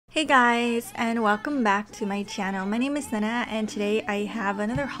Hey guys, and welcome back to my channel. My name is Nenna, and today I have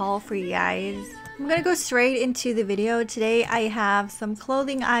another haul for you guys. I'm gonna go straight into the video. Today I have some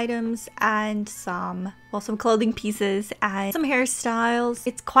clothing items and some clothing pieces and some hairstyles.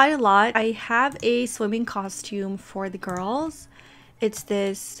 It's quite a lot. I have a swimming costume for the girls. It's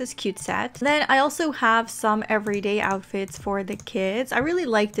this cute set. Then I also have some everyday outfits for the kids. I really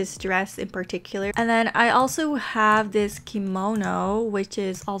like this dress in particular. And then I also have this kimono, which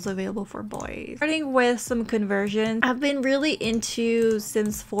is also available for boys. Starting with some conversions. I've been really into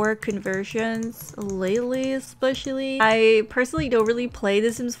Sims 4 conversions lately, especially. I personally don't really play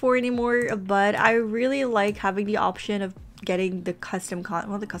The Sims 4 anymore, but I really like having the option of getting the custom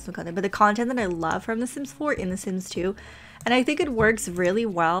content, well, the custom content, but the content that I love from The Sims 4 in The Sims 2. And I think it works really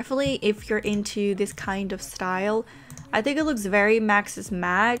well. Definitely if you're into this kind of style, I think it looks very Max's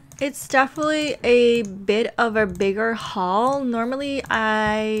Max. It's definitely a bit of a bigger haul. Normally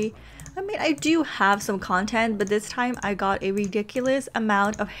I do have some content, but this time I got a ridiculous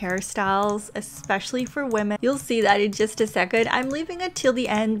amount of hairstyles, especially for women. You'll see that in just a second. I'm leaving it till the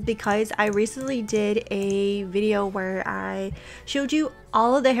end because I recently did a video where I showed you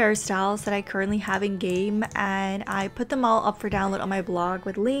all of the hairstyles that I currently have in game, and I put them all up for download on my blog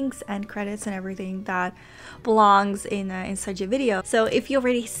with links and credits and everything that belongs in such a video. So if you've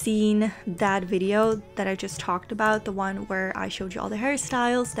already seen that video that I just talked about, the one where I showed you all the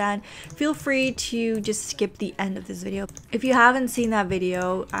hairstyles, then feel free to just skip the end of this video. If you haven't seen that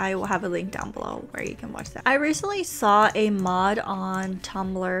video, I will have a link down below where you can watch that. I recently saw a mod on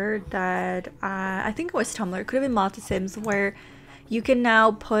Tumblr that I think it was Tumblr, it could have been Mod to Sims, where you can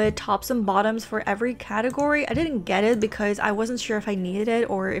now put tops and bottoms for every category. I didn't get it because I wasn't sure if I needed it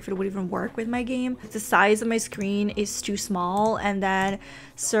or if it would even work with my game. The size of my screen is too small, and then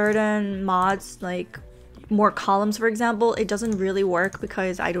certain mods like more columns, for example, it doesn't really work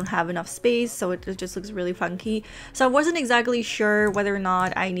because I don't have enough space, so it just looks really funky. So I wasn't exactly sure whether or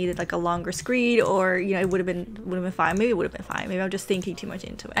not I needed like a longer screen, or you know, it would have been fine. Maybe it would have been fine. Maybe I'm just thinking too much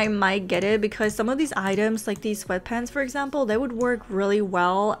into it. I might get it because some of these items, like these sweatpants for example, they would work really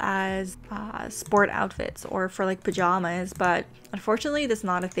well as sport outfits or for like pajamas, but unfortunately that's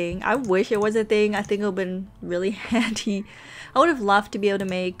not a thing. I wish it was a thing. I think it would have been really handy. I would have loved to be able to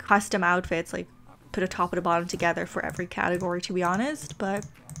make custom outfits, like put a top and a bottom together for every category, to be honest, but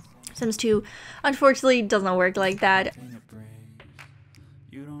Sims 2 unfortunately doesn't work like that.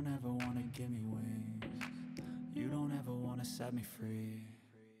 You don't ever want to give me wings. You don't ever want to set me free.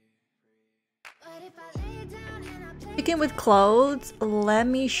 Speaking with clothes, let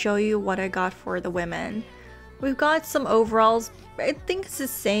me show you what I got for the women. We've got some overalls. I think it's the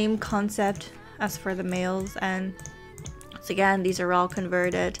same concept as for the males, and once again, these are all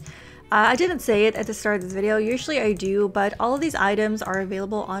converted. I didn't say it at the start of this video, usually I do, but all of these items are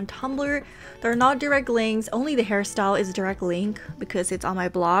available on Tumblr. They're not direct links, only the hairstyle is a direct link because it's on my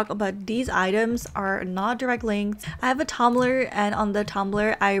blog, but these items are not direct links. I have a Tumblr, and on the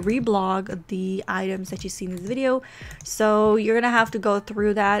Tumblr I reblog the items that you see in this video, so you're gonna have to go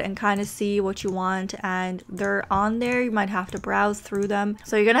through that and kind of see what you want, and they're on there. You might have to browse through them,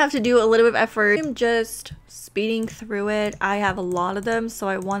 so you're gonna have to do a little bit of effort. I'm just speeding through it. I have a lot of them, so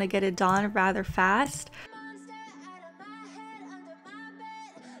I want to get it done rather fast.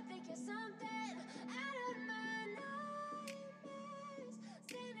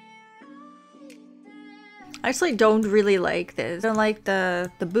 I actually don't really like this. I don't like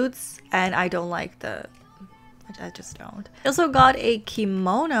the boots, and I don't like the... I just don't. I also got a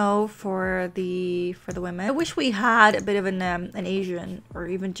kimono for the women. I wish we had a bit of an Asian or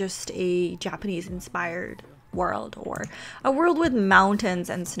even just a Japanese inspired world, or a world with mountains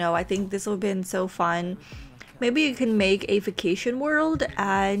and snow. I think this would have been so fun. Maybe you can make a vacation world,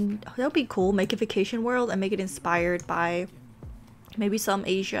 and that would be cool. Make a vacation world and make it inspired by maybe some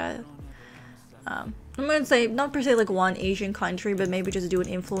Asia. I'm gonna say not per se like one Asian country, but maybe just do an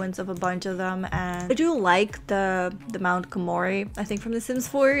influence of a bunch of them. And I do like the Mount Komori, I think, from The Sims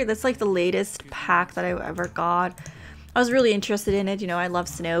 4. That's like the latest pack that I ever got. I was really interested in it, you know, I love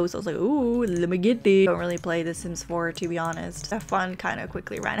snow, so I was like, ooh, let me get this. I don't really play The Sims 4, to be honest. That fun kind of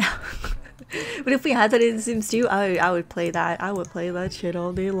quickly ran out. But if we had that in Sims 2, I would play that. I would play that shit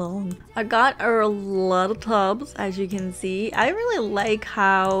all day long. I got a lot of tubs, as you can see. I really like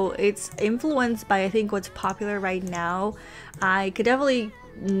how it's influenced by, I think, what's popular right now. I could definitely...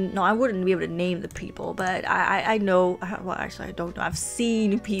 No, I wouldn't be able to name the people, but I know... Well, actually, I don't know. I've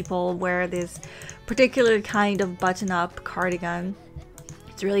seen people wear this particular kind of button-up cardigan.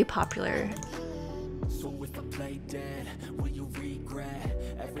 It's really popular. So if I play dead, will you regret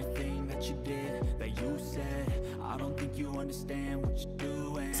everything that you did, that you said? I don't think you understand what you're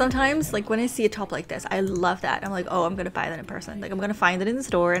doing. sometimes like when I see a top like this, I love that. I'm like, oh, I'm gonna buy that in person. Like I'm gonna find it in the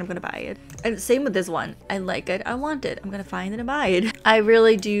store and I'm gonna buy it. And same with this one. I like it, I want it, I'm gonna find it and buy it. I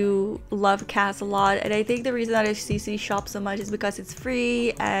really do love Cass a lot, and I think the reason that I CC shop so much is because it's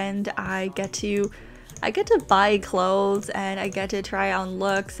free and I get to buy clothes and I get to try on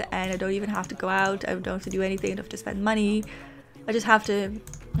looks, and I don't even have to go out. I don't have to do anything. I don't have to spend money. I just have to,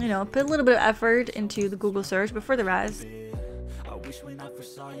 you know, put a little bit of effort into the Google search, but for the rest, I wish when I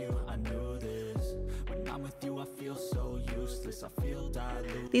first saw you, I knew this. When I'm with you, I feel so useless. I feel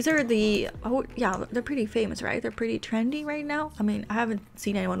diluted. these are the, oh yeah, they're pretty famous, right? They're pretty trendy right now. I mean, I haven't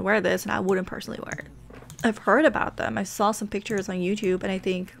seen anyone wear this and I wouldn't personally wear it. I've heard about them. I saw some pictures on YouTube and I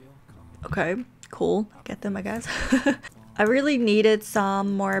think, okay, cool, get them, I guess. I really needed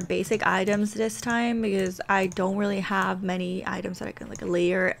some more basic items this time because I don't really have many items that I can like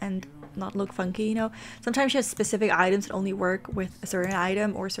layer and not look funky, you know. Sometimes you have specific items that only work with a certain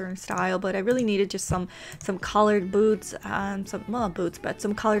item or a certain style, but I really needed just some colored boots, well, not boots, but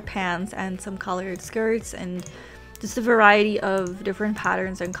some colored pants and some colored skirts, and just a variety of different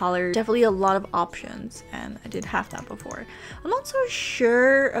patterns and colors. Definitely a lot of options, and I didn't have that before. I'm not so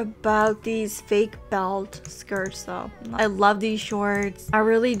sure about these fake belt skirts though. I love these shorts. I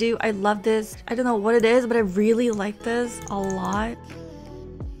really do. I love this. I don't know what it is, but I really like this a lot.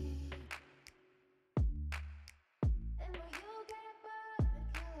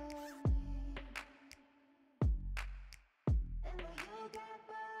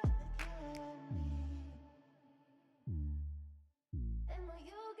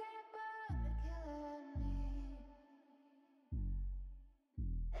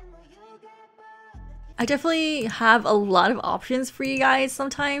 I definitely have a lot of options for you guys.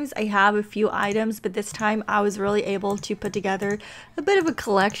 Sometimes I have a few items, but this time I was really able to put together a bit of a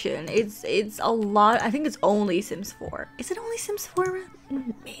collection. It's a lot. I think it's only Sims 4. Is it only Sims 4?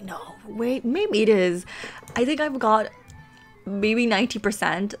 No, wait, maybe it is. I think I've got maybe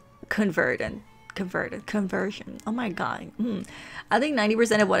 90% conversion. Oh my god. I think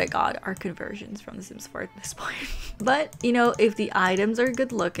 90% of what I got are conversions from The Sims 4 at this point. But you know, if the items are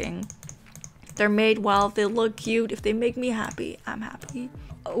good looking, they're made well, if they look cute, if they make me happy, I'm happy.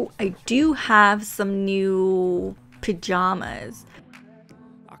 Oh, I do have some new pajamas.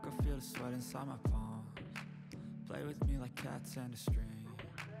 I can feel the sweat inside my palms. Play with me like cats and a string.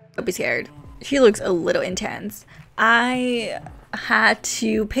 Don't be scared. She looks a little intense. I had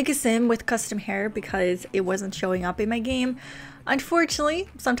to pick a sim with custom hair because it wasn't showing up in my game. Unfortunately,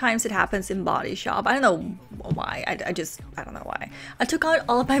 sometimes it happens in Body Shop. I don't know why. I don't know why. I took out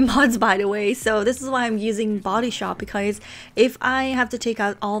all of my mods, by the way, so this is why I'm using Body Shop, because if I have to take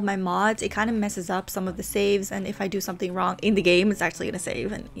out all of my mods, it kind of messes up some of the saves, and if I do something wrong in the game, it's actually gonna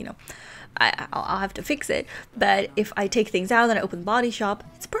save, and you know, I'll have to fix it. But if I take things out and I open Body Shop,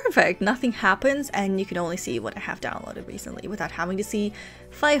 it's perfect. Nothing happens, and you can only see what I have downloaded recently without having to see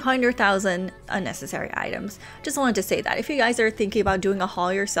 500,000 unnecessary items. Just wanted to say that if you guys are thinking about doing a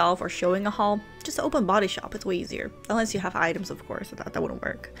haul yourself or showing a haul, just open Body Shop. It's way easier, unless you have items, of course. That wouldn't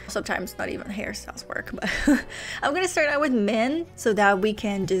work. Sometimes not even hairstyles work. But I'm gonna start out with men so that we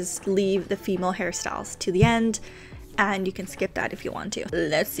can just leave the female hairstyles to the end, and you can skip that if you want to.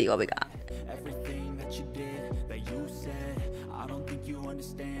 Let's see what we got. Everything that you did, that you said, I don't think you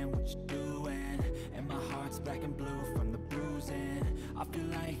understand what you're doing. And my heart's black and blue from the bruising. I feel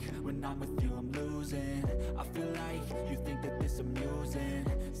like when I'm with you, I'm losing. I feel like you think that this amusing.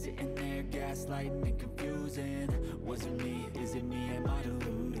 Sitting there gaslighting and confusing. Was it me? Is it me? Am I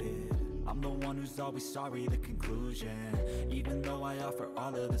deluded? I'm the one who's always sorry, the conclusion. Even though I offer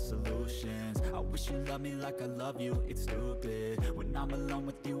all of the solutions, I wish you loved me like I love you, it's stupid. When I'm alone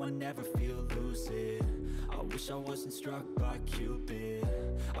with you, I never feel lucid. I wish I wasn't struck by Cupid.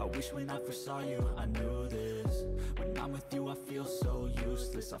 I wish when I first saw you, I knew this. When I'm with you, I feel so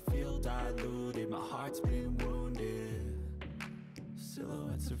useless. I feel diluted, my heart's been wounded.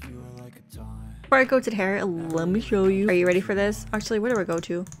 Silhouettes of you are like a time. Before I go to the hair, let me show you. Are you ready for this? Actually, where do I go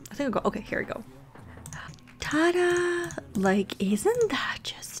to? I think I'll go. Okay, here we go. Ta-da! Like, isn't that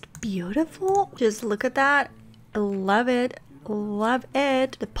just beautiful? Just look at that. I love it. Love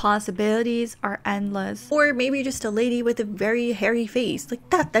it. The possibilities are endless. Or maybe just a lady with a very hairy face. Like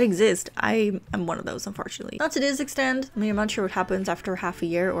that exists. I am one of those, unfortunately. Not to this extent. I mean, I'm not sure what happens after half a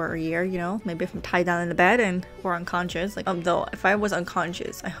year or a year, you know? Maybe if I'm tied down in the bed and or unconscious. Like, though, if I was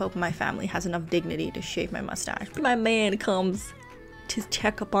unconscious, I hope my family has enough dignity to shave my mustache. My man comes to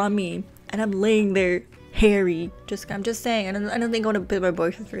check up on me and I'm laying there hairy. I'm just saying, I don't think I want to put my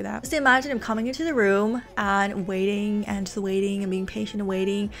boyfriend through that. Just imagine him coming into the room and waiting and just waiting and being patient and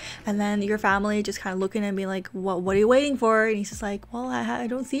waiting, and then your family just kind of looking and being like, what are you waiting for? And he's just like, well, I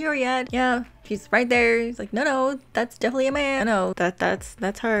don't see her yet. Yeah, she's right there. He's like, no, that's definitely a man. No,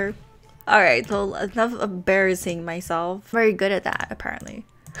 that's her. All right, so enough embarrassing myself. Very good at that, apparently.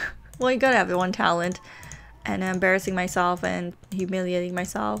 Well, you gotta have the one talent. And embarrassing myself and humiliating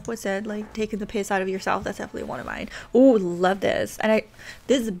myself. What's that? Like taking the piss out of yourself. That's definitely one of mine. Oh, love this. And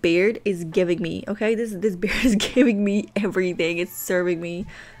this beard is giving me, okay? This beard is giving me everything. It's serving me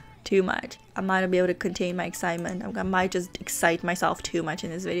too much. I might not be able to contain my excitement. I might just excite myself too much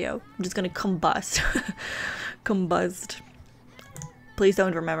in this video. I'm just gonna combust. Combust. Please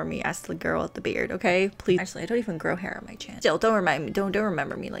don't remember me as the girl with the beard, okay? Please. Actually, I don't even grow hair on my chin. Still, don't remind me. Don't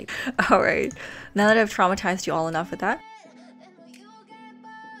remember me like. All right. Now that I've traumatized you all enough with that.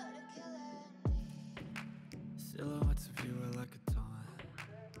 Silhouettes of you are like a taunt.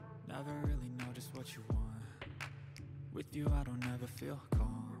 Never really know just what you want. With you, I don't ever feel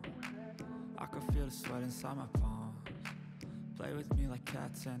calm. I can feel the sweat inside my palms. Play with me like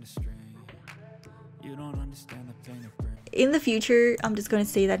cats and a string. You don't understand the pain it brings. In the future, I'm just going to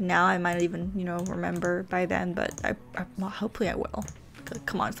say that now. I might not even, you know, remember by then, but well, hopefully I will.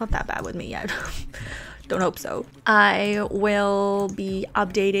 Come on, it's not that bad with me yet. Don't hope so. I will be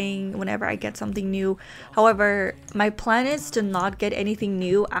updating whenever I get something new. However, my plan is to not get anything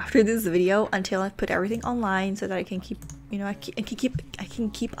new after this video until I've put everything online so that I can keep, you know, I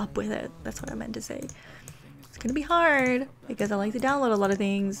can keep up with it. That's what I meant to say. It's gonna be hard because I like to download a lot of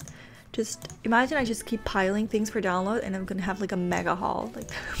things. Just imagine I just keep piling things for download and I'm gonna have like a mega haul, like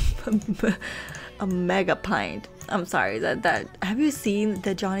a mega pint. I'm sorry, that have you seen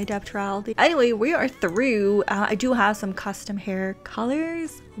the Johnny Depp trial? Anyway, we are through. I do have some custom hair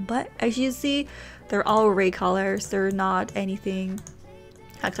colors, but as you see, they're all Ray colors. They're not anything,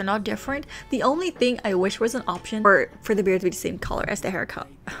 like they're not different. The only thing I wish was an option for the beard to be the same color as the haircut.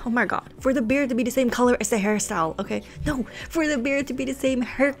 Oh my god, for the beard to be the same color as the hairstyle. Okay, no, for the beard to be the same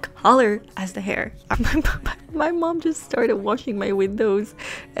hair color as the hair. My mom just started washing my windows,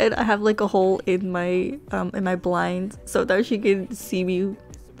 and I have like a hole in my blinds so that she can see me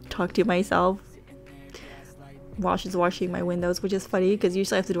talk to myself while she's washing my windows, which is funny because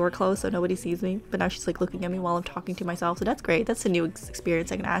usually I have the door closed so nobody sees me, but now she's like looking at me while I'm talking to myself, so that's great. That's a new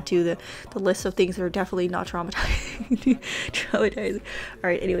experience I can add to the list of things that are definitely not traumatizing. Traumatizing. All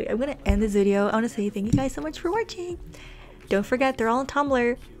right, anyway, I'm gonna end this video. I want to say thank you guys so much for watching. Don't forget, they're all on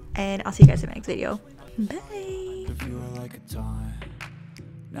Tumblr, and I'll see you guys in the next video. Bye. If you are like a taunt,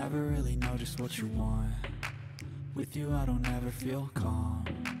 never really know just what you want. With you, I don't ever feel calm.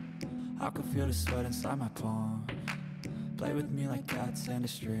 I can feel the sweat inside my palms. Play with me like cats and a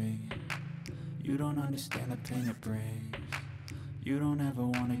string. You don't understand the pain it brings. You don't ever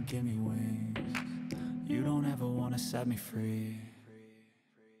wanna give me wings. You don't ever wanna set me free.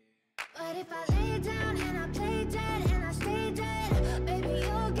 But if I lay down and I play dead and I stay dead, baby,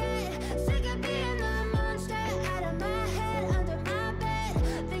 you'll get